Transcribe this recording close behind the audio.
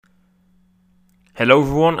Hello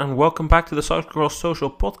everyone and welcome back to the Cyclocross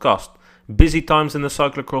Social Podcast. Busy times in the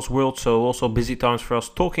cyclocross world, so also busy times for us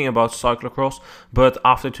talking about cyclocross, but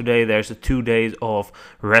after today there's 2 days of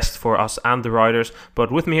rest for us and the riders.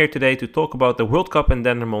 But with me here today to talk about the World Cup in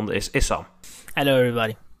Dendermonde is Issam. Hello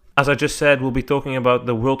everybody. As I just said, we'll be talking about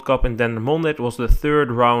the World Cup in Dendermonde. It was the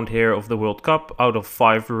third round here of the World Cup out of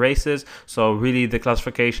 5 races. So really the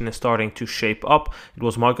classification is starting to shape up. It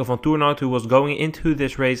was Michael van Toornout who was going into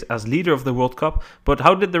this race as leader of the World Cup. But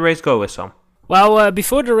how did the race go, Issam? Well,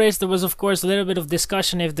 before the race there was of course a little bit of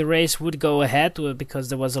discussion if the race would go ahead because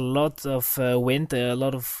there was a lot of wind, a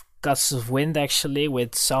lot of gusts of wind actually,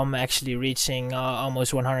 with some actually reaching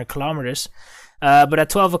almost 100 kilometers. But at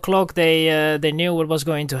 12 o'clock they knew what was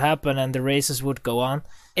going to happen and the races would go on.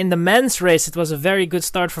 In the men's race it was a very good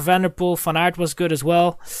start for Van der Poel. Van Aert was good as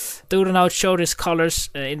well. Toornout showed his colors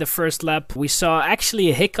in the first lap. We saw actually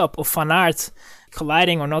a hiccup of Van Aert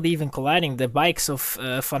colliding, or not even colliding. The bikes of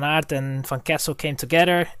Van Aert and Van Kessel came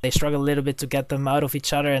together. They struggled a little bit to get them out of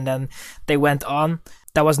each other and then they went on.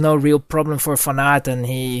 That was no real problem for Van Aert and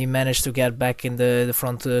he managed to get back in the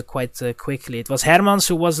front quite quickly. It was Hermans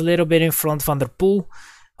who was a little bit in front. Van der Poel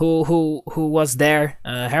who was there.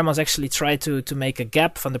 Hermans actually tried to make a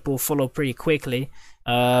gap. Van der Poel followed pretty quickly.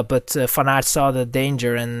 But Van Aert saw the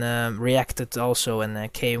danger and reacted also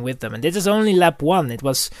and came with them. And this is only lap 1. It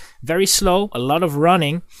was very slow, a lot of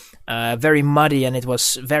running, very muddy, and it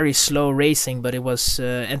was very slow racing, but it was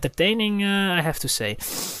entertaining, I have to say.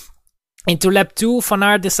 Into lap 2, Van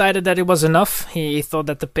Aert decided that it was enough. He thought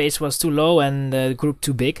that the pace was too low and the group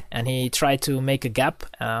too big, and he tried to make a gap.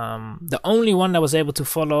 The only one that was able to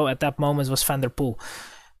follow at that moment was Van der Poel.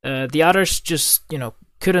 The others just,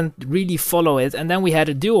 couldn't really follow it, and then we had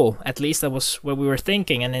a duel. At least that was what we were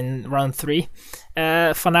thinking. And in round 3,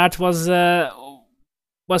 Van Aert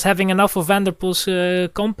was having enough of Van der Poel's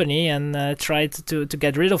company and tried to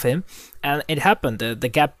get rid of him, and it happened. The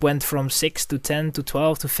gap went from 6 to 10 to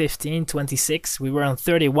 12 to 15, 26. We were on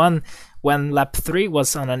 31 when lap 3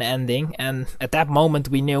 was on an ending, and at that moment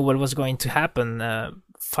we knew what was going to happen.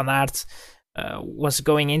 Van Aert was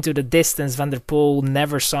going into the distance. Van der Poel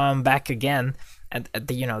never saw him back again. And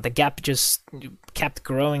the gap just kept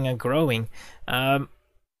growing and growing.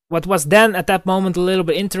 What was then at that moment a little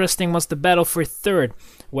bit interesting was the battle for third,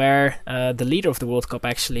 where the leader of the World Cup,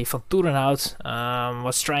 actually, Van Toornout,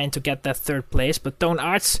 was trying to get that third place. But Toon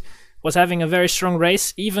Aerts was having a very strong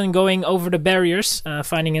race, even going over the barriers,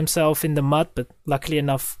 finding himself in the mud. But luckily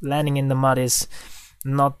enough, landing in the mud is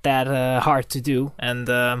not that hard to do. And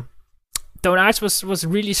Toon Aerts was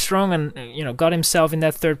really strong and got himself in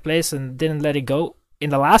that third place and didn't let it go. In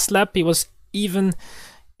the last lap, he was even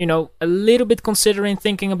a little bit considering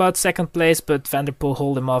thinking about second place, but Van der Poel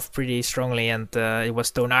held him off pretty strongly, and it was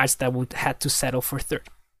Toon Aerts that had to settle for third.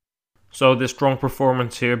 So this strong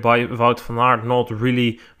performance here by Wout van Aert, not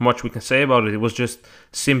really much we can say about it. It was just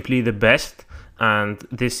simply the best, and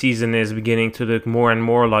this season is beginning to look more and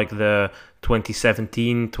more like the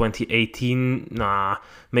 2017, 2018,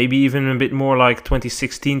 maybe even a bit more like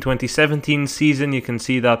 2016, 2017 season. You can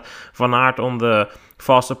see that Van Aert on the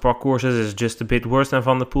faster parcourses is just a bit worse than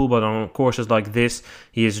Van der Poel, but on courses like this,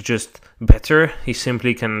 he is just better. He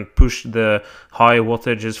simply can push the high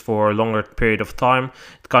wattages for a longer period of time.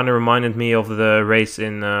 It kind of reminded me of the race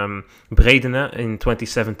in Bredene in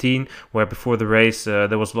 2017, where before the race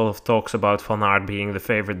there was a lot of talks about Van Aert being the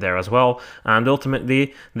favorite there as well. And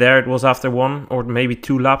ultimately, there it was after 1 or maybe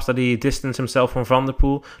 2 laps that he distanced himself from Van der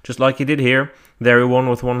Poel, just like he did here. There he won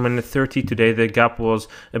with 1 minute 30. Today the gap was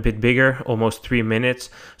a bit bigger, almost 3 minutes.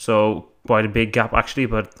 So quite a big gap actually,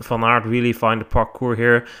 but Van Aert really found a parcours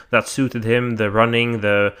here that suited him, the running,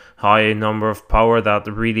 the high number of power that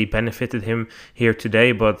really benefited him here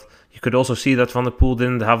today. But you could also see that Van der Poel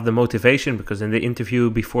didn't have the motivation, because in the interview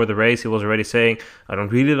before the race he was already saying, I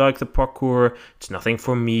don't really like the parcours, it's nothing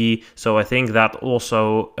for me. So I think that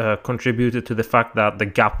also contributed to the fact that the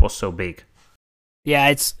gap was so big.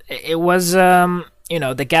 Yeah, it was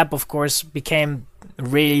the gap of course became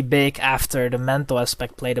really big after the mental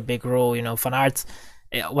aspect played a big role. Van Aert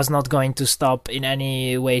was not going to stop in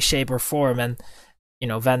any way, shape or form, and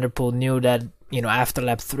Van der Poel knew that after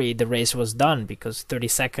lap 3 the race was done, because 30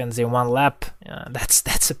 seconds in 1 lap,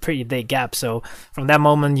 that's a pretty big gap. So from that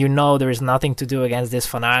moment there is nothing to do against this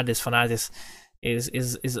Van Aert. This Van Aert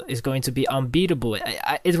is going to be unbeatable.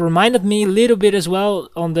 It reminded me a little bit as well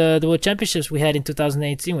on the World Championships we had in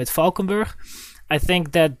 2018 with Valkenburg. I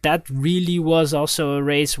think that really was also a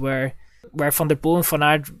race where Van der Poel and Van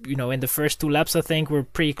Aert, in the first 2 laps, I think, were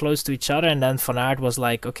pretty close to each other, and then Van Aert was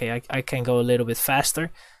like, okay, I can go a little bit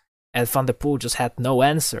faster, and Van der Poel just had no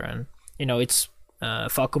answer. And it's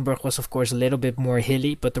Valkenburg was, of course, a little bit more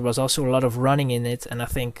hilly, but there was also a lot of running in it, and I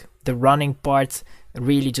think the running part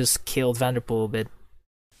really just killed Van der Poel a bit.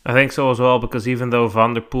 I think so as well, because even though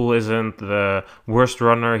Van der Poel isn't the worst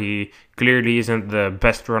runner, he clearly isn't the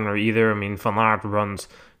best runner either. I mean, Van Aert runs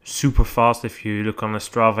super fast. If you look on the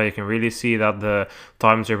Strava, you can really see that the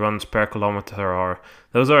times he runs per kilometer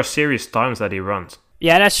those are serious times that he runs.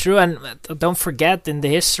 Yeah, that's true, and don't forget, in the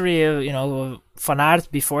history of, Van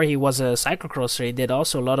Aert, before he was a cyclocrosser, he did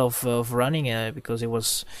also a lot of running because he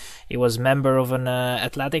was member of an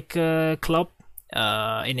athletic club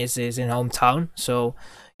in his hometown. So,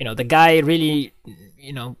 the guy really,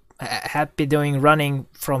 had been doing running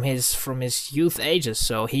from his youth ages.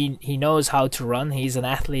 So he knows how to run. He's an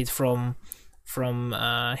athlete from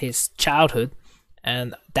his childhood,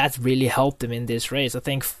 and that really helped him in this race. I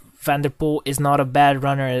think Van der Poel is not a bad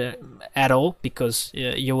runner at all, because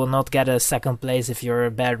you will not get a second place if you're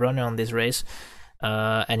a bad runner on this race.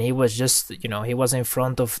 And he was just, he was in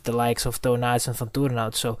front of the likes of Toon Aerts and Van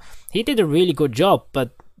Toerenhout. So he did a really good job,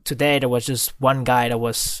 but today there was just one guy that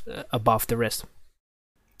was above the rest.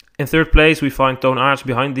 In third place, we find Toon Aerts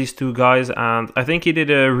behind these two guys, and I think he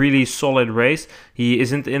did a really solid race. He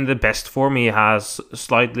isn't in the best form. He has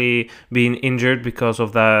slightly been injured because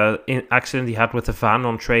of the accident he had with the van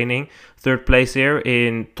on training. Third place here,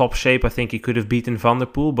 in top shape. I think he could have beaten Van der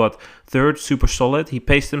Poel, but third, super solid. He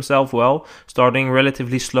paced himself well, starting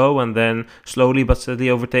relatively slow and then slowly but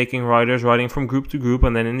steadily overtaking riders, riding from group to group,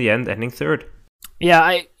 and then in the end ending third.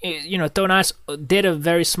 Yeah, Toon Aerts did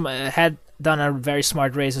had done a very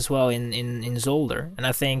smart race as well in Zolder, and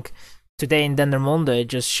I think today in Dendermonde it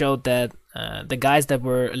just showed that the guys that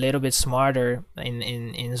were a little bit smarter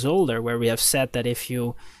in Zolder, where we have said that if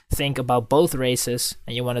you think about both races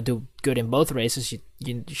and you want to do good in both races,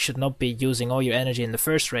 you should not be using all your energy in the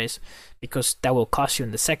first race, because that will cost you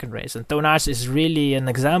in the second race. And Toon Aerts is really an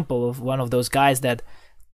example of one of those guys that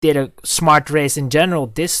did a smart race in general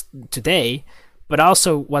today, but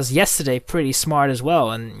also was yesterday pretty smart as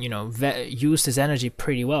well, and used his energy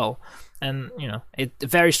pretty well. And a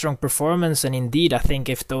very strong performance. And indeed, I think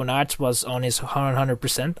if Toon Aerts was on his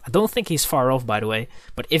 100%, I don't think he's far off, by the way,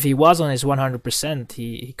 but if he was on his 100%,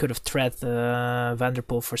 he could have threatened Van der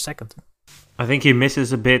Poel for second. I think he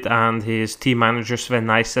misses a bit, and his team manager Sven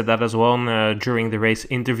Nys said that as well during the race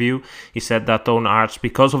interview. He said that Toon Aerts,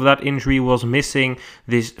 because of that injury, was missing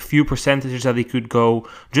these few percentages that he could go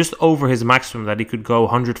just over his maximum, that he could go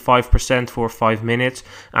 105% for 5 minutes,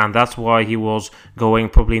 and that's why he was going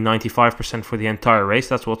probably 95% for the entire race.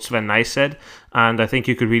 That's what Sven Nys said, and I think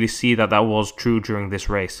you could really see that was true during this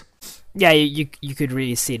race. Yeah, you could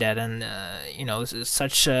really see that, and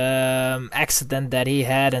such accident that he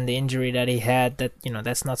had and the injury that he had, that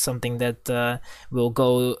that's not something that will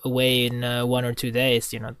go away in 1 or 2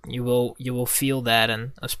 days. You will feel that,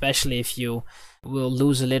 and especially if you will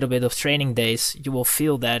lose a little bit of training days, you will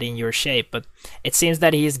feel that in your shape. But it seems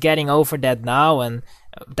that he is getting over that now, and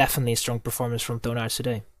definitely a strong performance from Toon Aerts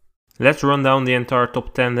today. Let's run down the entire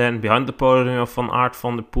top 10 then. Behind the podium of Van Aert,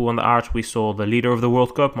 Van der Poel and the Aerts, we saw the leader of the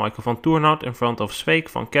World Cup, Michael van Toerenhout, in front of Sveek,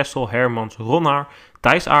 Van Kessel, Hermans, Ronhaar,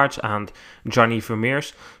 Thijs Aerts and Gianni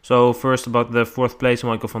Vermeers. So first about the fourth place,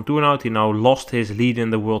 Michael van Toerenhout. He now lost his lead in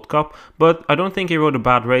the World Cup, but I don't think he rode a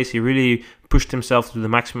bad race. He really pushed himself to the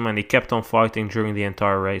maximum and he kept on fighting during the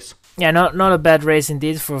entire race. Yeah, not a bad race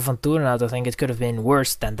indeed for Van Toerenhout. I think it could have been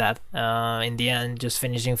worse than that. In the end, just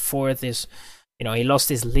finishing fourth is... he lost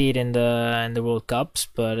his lead in the World Cups,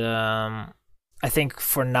 but I think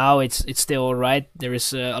for now it's still alright. There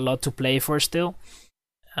is a lot to play for still,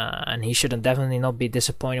 and he should definitely not be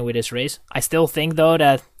disappointed with his race. I still think though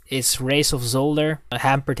that his race of Zolder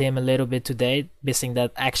hampered him a little bit today, missing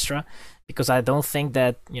that extra, because I don't think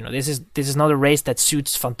that this is not a race that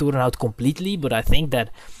suits Van Toerenhout completely, but I think that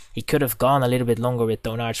he could have gone a little bit longer with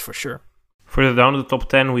Toon Aerts for sure. Further down the top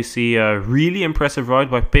 10, we see a really impressive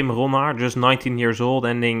ride by Pim Ronhaar, just 19 years old,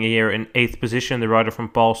 ending here in 8th position, the rider from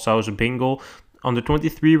Paul Sauze-Bingle. Under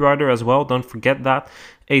 23 rider as well, don't forget that.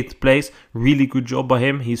 8th place, really good job by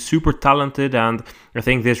him. He's super talented, and I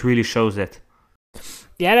think this really shows it.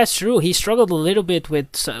 Yeah, that's true. He struggled a little bit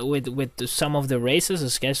with some of the races,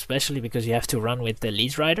 especially because you have to run with the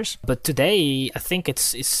lead riders. But today, I think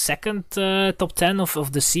it's his second top 10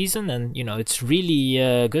 of the season, and it's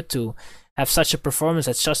really good to have such a performance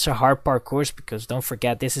at such a hard parcours, because don't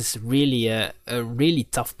forget, this is really a really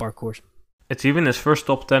tough parcours. It's even his first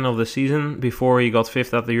top 10 of the season. Before he got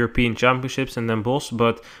 5th at the European Championships and then Bos,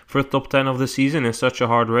 but first top 10 of the season in such a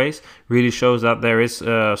hard race really shows that there is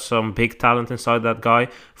some big talent inside that guy.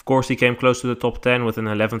 Of course, he came close to the top 10 with an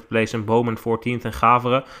 11th place in Boom and 14th in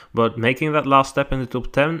Gavere, but making that last step in the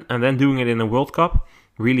top 10 and then doing it in a World Cup,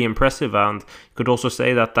 really impressive. And you could also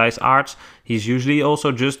say that Thijs Aerts, he's usually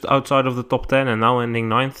also just outside of the top 10 and now ending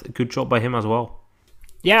 9th. Good job by him as well.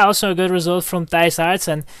 Yeah, also a good result from Thijs Aerts,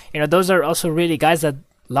 and those are also really guys that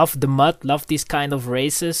love the mud, love these kind of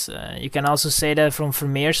races. You can also say that from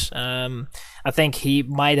Vermeers. I think he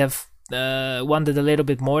might have wanted a little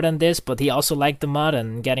bit more than this, but he also liked the mud,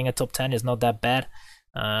 and getting a top 10 is not that bad.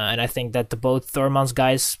 And I think that the both Thormans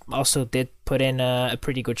guys also did put in a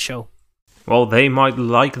pretty good show. Well, they might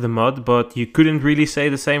like the mud, but you couldn't really say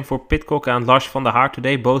the same for Pidcock and Lars van der Haar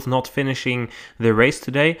today, both not finishing the race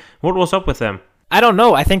today. What was up with them? I don't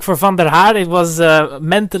know. I think for Van der Haar it was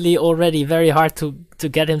mentally already very hard to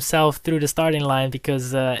get himself through the starting line,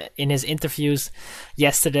 because in his interviews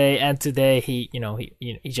yesterday and today he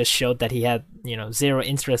just showed that he had zero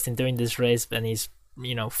interest in doing this race, and he's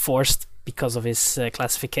forced because of his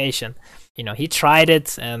classification. He tried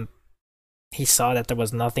it and he saw that there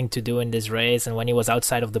was nothing to do in this race, and when he was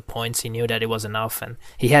outside of the points he knew that it was enough, and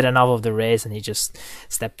he had enough of the race and he just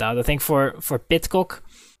stepped out. I think for Pidcock,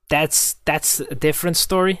 that's a different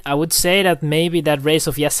story. I would say that maybe that race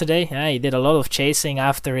of yesterday, he did a lot of chasing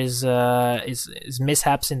after his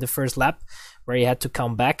mishaps in the first lap, where he had to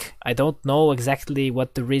come back. I don't know exactly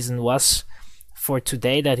what the reason was for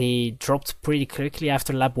today, that he dropped pretty quickly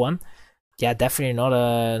after lap 1. Yeah, definitely not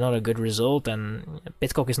a good result, and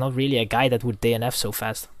Pidcock is not really a guy that would DNF so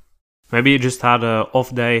fast. Maybe he just had an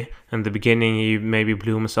off day in the beginning. He maybe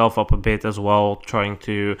blew himself up a bit as well, trying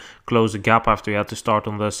to close the gap after he had to start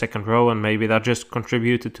on the second row, and maybe that just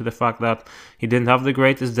contributed to the fact that he didn't have the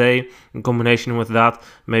greatest day. In combination with that,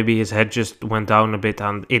 maybe his head just went down a bit,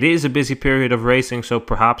 and it is a busy period of racing, so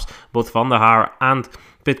perhaps both Van der Haar and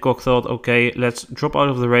Pidcock thought, okay, let's drop out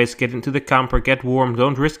of the race, get into the camper, get warm,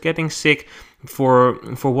 don't risk getting sick for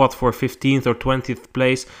 15th or 20th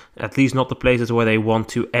place, at least not the places where they want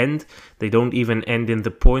to end. They don't even end in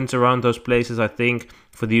the points around those places. I think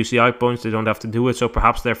for the UCI points they don't have to do it, so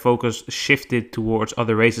perhaps their focus shifted towards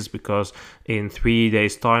other races, because in 3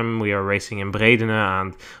 days time we are racing in Bredene,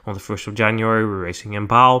 and on the 1st of January we're racing in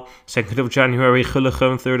Baal, 2nd of January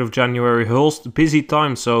Gullegem, 3rd of January Hulst. Busy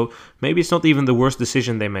time, so maybe it's not even the worst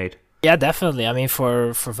decision they made. Yeah, definitely. I mean,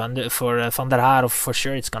 for Van der Haar, for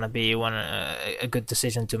sure, it's gonna be a good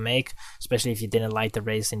decision to make, especially if you didn't like the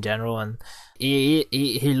race in general. And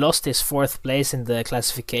he lost his 4th place in the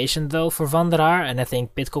classification though for Van der Haar, and I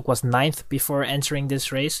think Pidcock was 9th before entering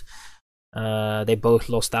this race. They both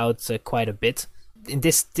lost out quite a bit in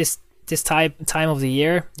this time of the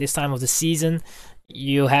year, this time of the season.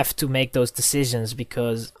 You have to make those decisions,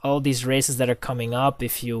 because all these races that are coming up,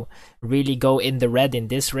 if you really go in the red in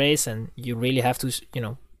this race, and you really have to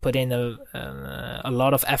put in a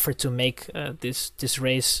lot of effort to make this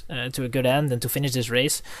race to a good end and to finish this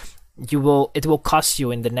race, it will cost you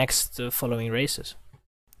in the next following races.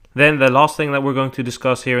 Then the last thing that we're going to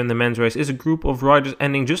discuss here in the men's race is a group of riders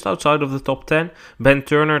ending just outside of the top 10. Ben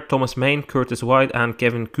Turner, Thomas Main, Curtis White and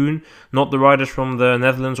Kevin Kuhn. Not the riders from the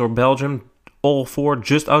Netherlands or Belgium. All 4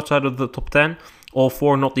 just outside of the top 10. All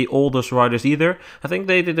 4 not the oldest riders either. I think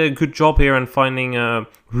they did a good job here in finding a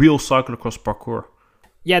real cyclocross parcours.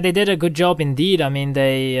 Yeah, they did a good job indeed. I mean,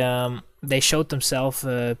 they showed themselves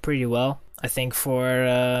pretty well. I think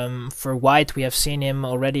for White, we have seen him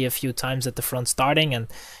already a few times at the front starting, and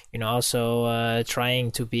also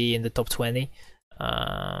trying to be in the top 20.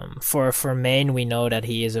 For Main, we know that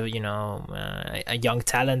he is a young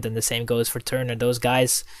talent, and the same goes for Turner. Those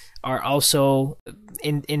guys are also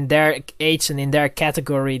in their age and in their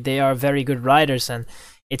category, they are very good riders, and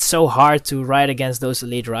it's so hard to ride against those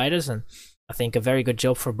elite riders. And I think a very good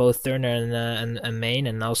job for both Turner and Main,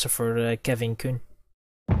 and also for Kevin Kuhn.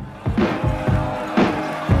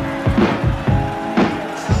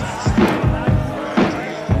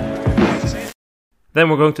 Then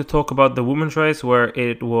we're going to talk about the women's race, where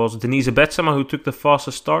it was Denise Betsema who took the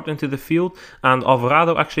fastest start into the field, and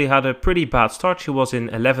Alvarado actually had a pretty bad start. She was in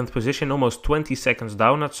 11th position, almost 20 seconds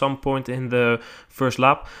down at some point in the first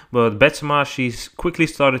lap, but Betsema, she's quickly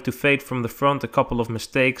started to fade from the front. A couple of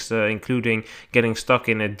mistakes, including getting stuck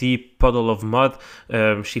in a deep puddle of mud.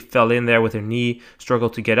 She fell in there with her knee,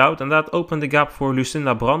 struggled to get out, and that opened the gap for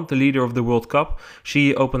Lucinda Brandt, the leader of the World Cup.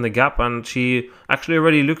 She opened the gap, and she actually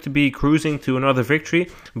already looked to be cruising to another victory. victory,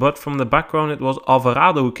 but from the background it was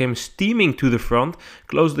Alvarado who came steaming to the front,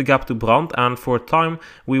 closed the gap to Brandt, and for a time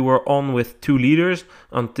we were on with 2 leaders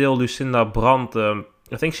until Lucinda Brandt,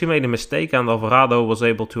 I think she made a mistake and Alvarado was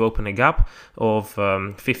able to open a gap of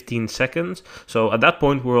 15 seconds. So at that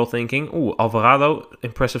point we were all thinking, oh, Alvarado,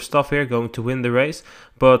 impressive stuff here, going to win the race.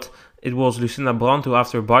 But it was Lucinda Brandt who,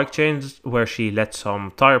 after a bike change where she let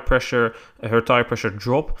some her tire pressure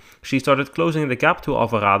drop, she started closing the gap to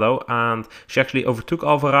Alvarado and she actually overtook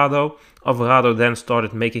Alvarado. Alvarado then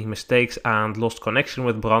started making mistakes and lost connection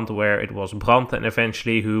with Brandt, where it was Brandt and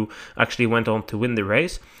eventually who actually went on to win the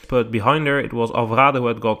race. But behind her it was Alvarado who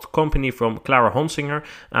had got company from Clara Honsinger,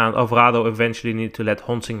 and Alvarado eventually needed to let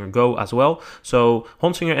Honsinger go as well. So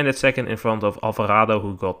Honsinger ended second in front of Alvarado,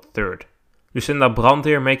 who got third. Lucinda Brandt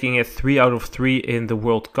here making it 3 out of 3 in the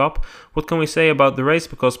World Cup. What can we say about the race?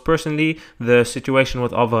 Because personally, the situation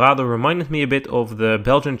with Alvarado reminded me a bit of the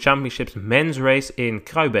Belgian Championships men's race in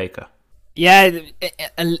Kruijbeke. Yeah,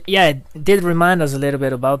 it did remind us a little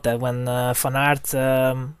bit about that when Van Aert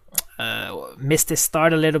missed his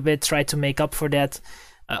start a little bit, tried to make up for that,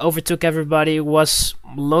 overtook everybody, was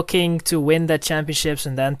looking to win that championships,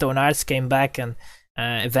 and then Toon Aerts came back and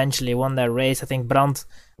eventually won that race. I think Brandt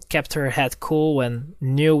kept her head cool and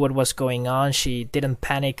knew what was going on. She didn't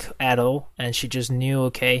panic at all, and she just knew,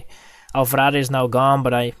 okay, Alvarado is now gone,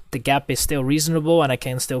 but the gap is still reasonable and I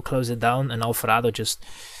can still close it down. And Alvarado just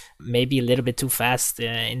maybe a little bit too fast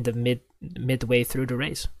in the midway through the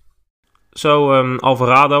race. So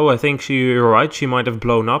Alvarado, I think you're right, she might have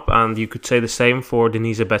blown up, and you could say the same for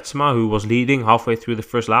Denise Betsema, who was leading halfway through the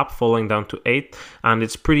first lap, falling down to 8th, and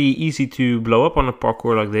it's pretty easy to blow up on a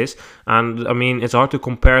parcours like this. And I mean, it's hard to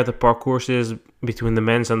compare the parcourses between the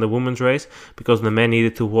men's and the women's race, because the men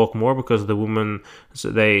needed to walk more, because the women,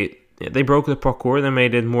 they broke the parcours, they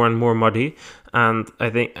made it more and more muddy. And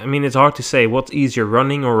I mean, it's hard to say what's easier,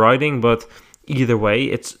 running or riding, but either way,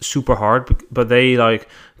 it's super hard. But they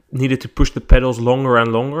needed to push the pedals longer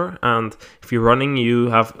and longer, and if you're running, you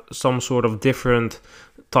have some sort of different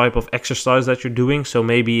type of exercise that you're doing, so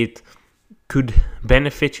maybe it could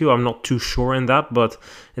benefit you. I'm not too sure in that, but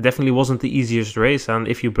it definitely wasn't the easiest race, and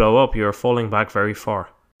if you blow up, you're falling back very far.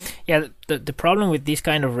 Yeah, the problem with these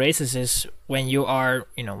kind of races is when you are,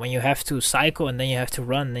 when you have to cycle and then you have to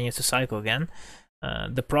run and then you have to cycle again.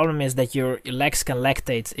 The problem is that your legs can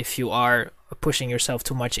lactate if you are pushing yourself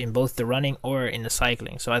too much in both the running or in the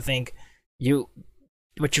cycling. So I think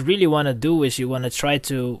what you really want to do is you want to try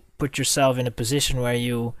to put yourself in a position where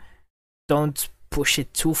you don't push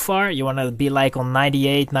it too far. You want to be like on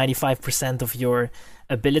 95% of your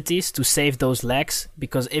abilities to save those legs,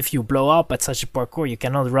 because if you blow up at such a parcours, you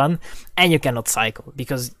cannot run and you cannot cycle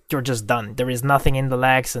because you're just done. There is nothing in the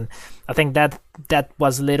legs, and I think that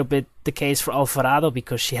was a little bit the case for Alvarado,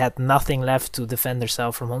 because she had nothing left to defend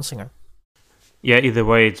herself from Honsinger. Yeah, either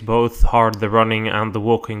way, it's both hard, the running and the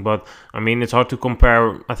walking, but I mean, it's hard to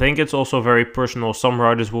compare. I think it's also very personal. Some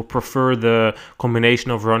riders will prefer the combination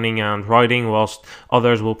of running and riding, whilst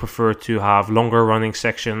others will prefer to have longer running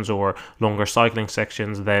sections or longer cycling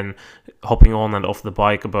sections than hopping on and off the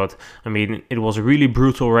bike. But I mean, it was a really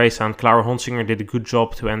brutal race, and Clara Honsinger did a good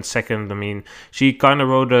job to end second. I mean, she kind of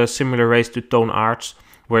rode a similar race to Toon Aerts,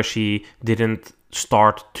 where she didn't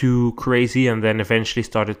start too crazy and then eventually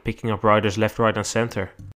started picking up riders left, right and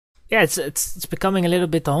center. Yeah, it's becoming a little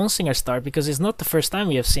bit the Honsinger start, because it's not the first time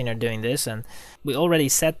we have seen her doing this, and we already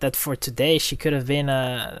said that for today she could have been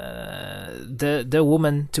the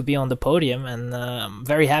woman to be on the podium, and I'm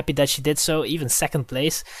very happy that she did so, even second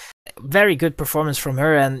place. Very good performance from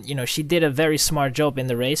her, and she did a very smart job in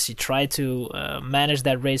the race. She tried to manage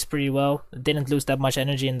that race pretty well, didn't lose that much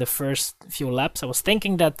energy in the first few laps. I was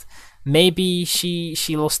thinking that maybe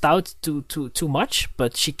she lost out to too much,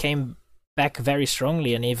 but she came back very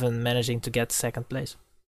strongly and even managing to get second place.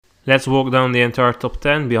 Let's walk down the entire top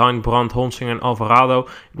 10 behind Brandt, Honsinger and Alvarado.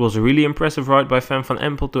 It was a really impressive ride by Fem van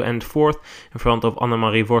Empel to end 4th in front of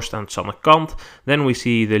Annemarie Worst and Sanne Kant. Then we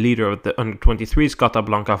see the leader of the under-23s, Cata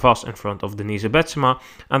Blanca Vaz, in front of Denise Betsema.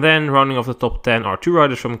 And then rounding off the top 10 are 2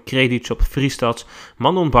 riders from Credit Shop Friestads,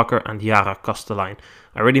 Manon Bakker and Yara Kastelein.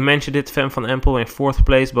 I already mentioned it, Fem van Empel in 4th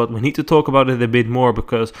place, but we need to talk about it a bit more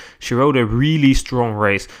because she rode a really strong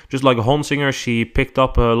race. Just like Honsinger, she picked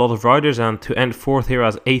up a lot of riders, and to end 4th here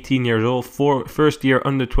as 18 years old, first year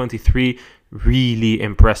under 23, really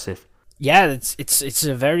impressive. Yeah, it's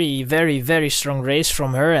a very, very, very strong race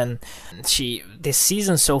from her, and this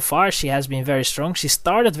season so far she has been very strong. She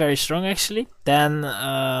started very strong actually, then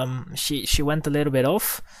she went a little bit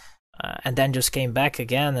off. And then just came back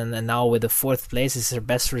again, and now with the 4th place is her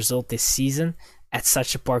best result this season. at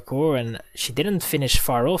such a parkour, and she didn't finish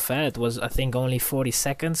far off. It was, I think, only 40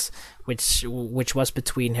 seconds, which was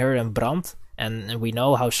between her and Brandt. And we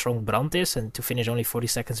know how strong Brandt is, and to finish only 40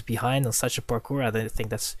 seconds behind on such a parkour, I think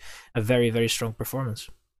that's a very, very strong performance.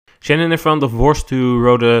 She ended in front of Worst, who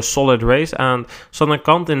rode a solid race, and Sanne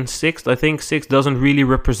Cant in 6th. I think 6th doesn't really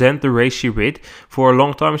represent the race she rid. For a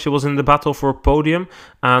long time she was in the battle for a podium,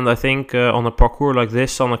 and I think on a parkour like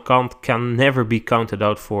this, Sanne Cant can never be counted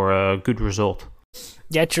out for a good result.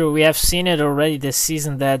 Yeah, true. We have seen it already this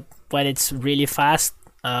season that when it's really fast,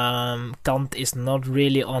 Cant is not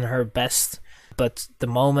really on her best. But the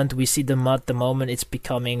moment we see the mud, the moment it's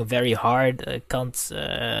becoming very hard, Cant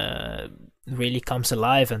really comes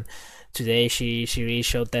alive. And today she really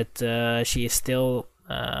showed that she is still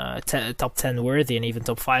top 10 worthy and even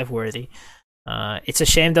top 5 worthy. It's a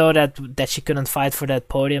shame though that she couldn't fight for that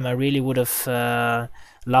podium. I really would have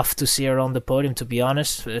loved to see her on the podium, to be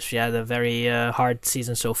honest. She had a very hard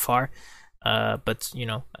season so far. But you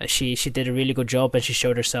know, she did a really good job and she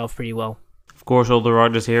showed herself pretty well. Of course, all the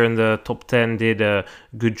riders here in the top 10 did a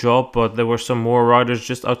good job, but there were some more riders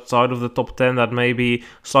just outside of the top 10 that maybe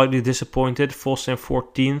slightly disappointed. Vos in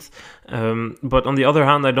 14th. But on the other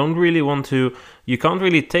hand, I don't really want to... You can't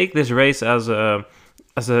really take this race as a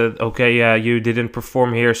okay, yeah, you didn't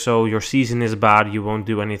perform here, so your season is bad, you won't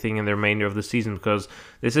do anything in the remainder of the season, because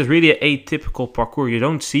this is really an atypical parkour. You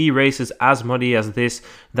don't see races as muddy as this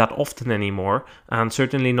that often anymore, and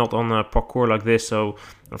certainly not on a parkour like this. So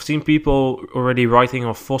I've seen people already writing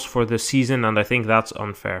off Vos for the season, and I think that's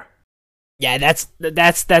unfair. Yeah, that's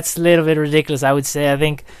a little bit ridiculous, I would say. I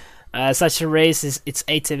think such a race it's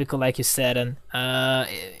atypical, like you said, and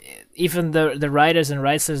even the riders and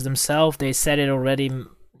racers themselves, they said it already.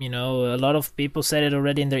 You know, a lot of people said it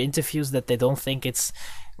already in their interviews that they don't think it's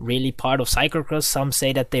really part of cyclocross. Some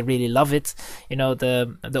say that they really love it. You know,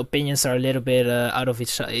 the opinions are a little bit out of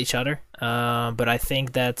each other. But I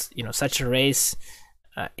think that, you know, such a race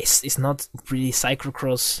is not really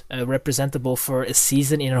cyclocross representable for a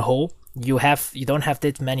season in a whole. You don't have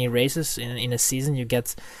that many races in a season. You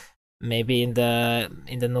get maybe in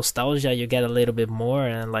the nostalgia you get a little bit more,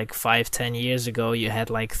 and like 5-10 years ago you had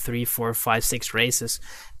like 3, 4, 5, 6 races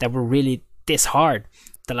that were really this hard.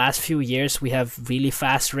 The last few years we have really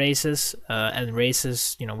fast races, and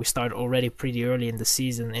races, you know, we start already pretty early in the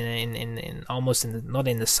season, in almost not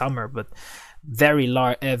in the summer, but very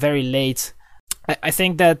late. I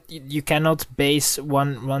think that you cannot base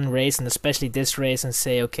one race, and especially this race, and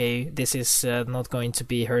say, okay, this is not going to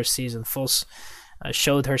be her season. Vos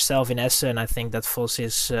showed herself in Essen, and I think that Vos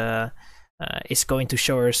is going to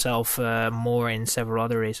show herself more in several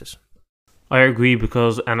other races. I agree,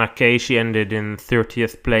 because Anna Kay, she ended in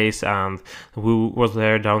 30th place, and who was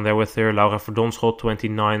down there with her? Laura Verdonschot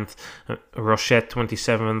 29th, Rochette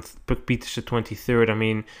 27th, Puk Pieterse 23rd. I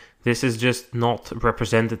mean, this is just not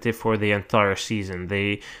representative for the entire season.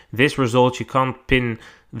 This result, you can't pin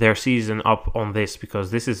their season up on this,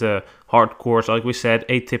 because this is a hard course, like we said,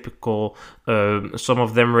 atypical. Some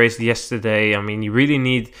of them raced yesterday. I mean, you really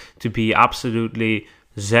need to be absolutely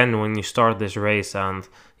zen when you start this race, and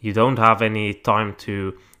you don't have any time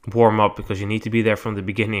to warm up, because you need to be there from the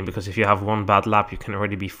beginning, because if you have one bad lap, you can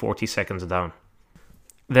already be 40 seconds down.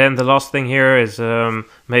 Then the last thing here is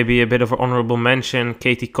maybe a bit of an honorable mention.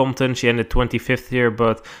 Katie Compton, she ended 25th here,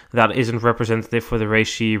 but that isn't representative for the race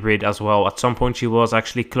she rid as well. At some point she was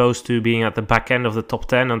actually close to being at the back end of the top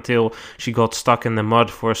 10 until she got stuck in the mud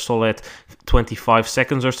for a solid 25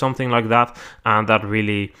 seconds or something like that, and that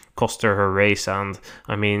really cost her race. And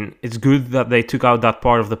I mean, it's good that they took out that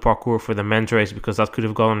part of the parkour for the men's race, because that could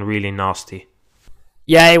have gone really nasty.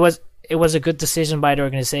 Yeah, it was a good decision by the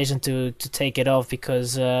organization to take it off,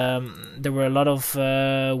 because there were a lot of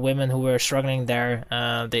women who were struggling there.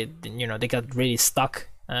 They got really stuck.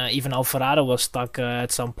 Even Alvarado was stuck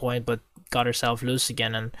at some point, but got herself loose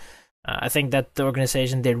again. And I think that the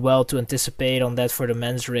organization did well to anticipate on that for the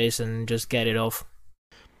men's race and just get it off.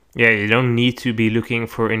 Yeah, you don't need to be looking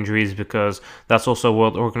for injuries, because that's also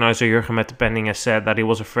what organizer Jurgen Mettepenning has said, that he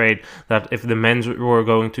was afraid that if the men were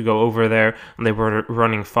going to go over there and they were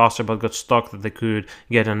running faster but got stuck, that they could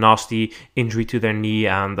get a nasty injury to their knee.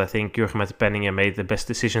 And I think Jurgen Mettepenning made the best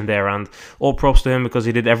decision there, and all props to him, because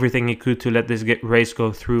he did everything he could to let this race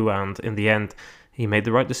go through, and in the end he made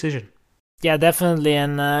the right decision. Yeah, definitely.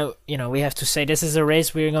 And we have to say this is a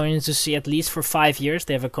race we're going to see at least for 5 years.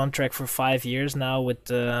 They have a contract for 5 years now with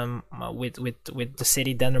the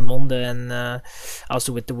city Dendermonde, and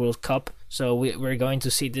also with the World Cup. So we're going to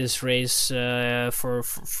see this race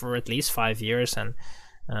for at least 5 years, and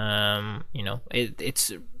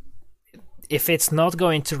if it's not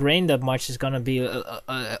going to rain that much, it's going to be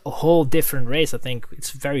a whole different race. I think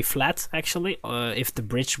it's very flat, actually. If the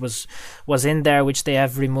bridge was in there, which they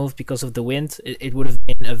have removed because of the wind, it would have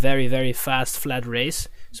been a very, very fast, flat race.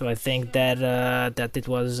 So I think that it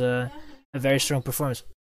was a very strong performance.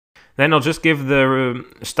 Then I'll just give the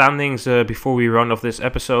standings before we round off this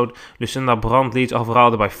episode. Lucinda Brandt leads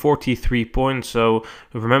Alvarado by 43 points. So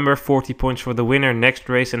remember, 40 points for the winner. Next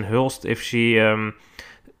race in Hulst, if she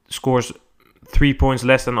scores 3 points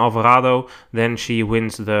less than Alvarado, then she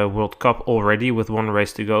wins the World Cup already with 1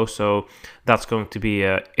 race to go. So that's going to be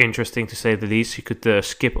interesting, to say the least. She could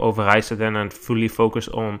skip Overijse then and fully focus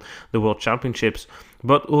on the World Championships.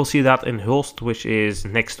 But we'll see that in Hulst, which is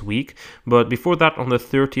next week. But before that, on the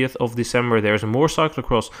 30th of December, there's more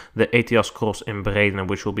cyclocross, the ETIAS Cross in Breiden,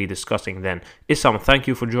 which we'll be discussing then. Issam, thank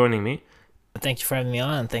you for joining me. Thank you for having me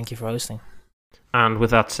on, and thank you for hosting. And with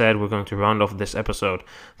that said, we're going to round off this episode.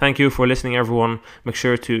 Thank you for listening, everyone. Make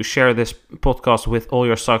sure to share this podcast with all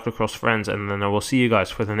your cyclocross friends, and then I will see you guys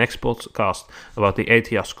for the next podcast about the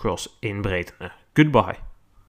ETIAS Cross in Breiden. Goodbye.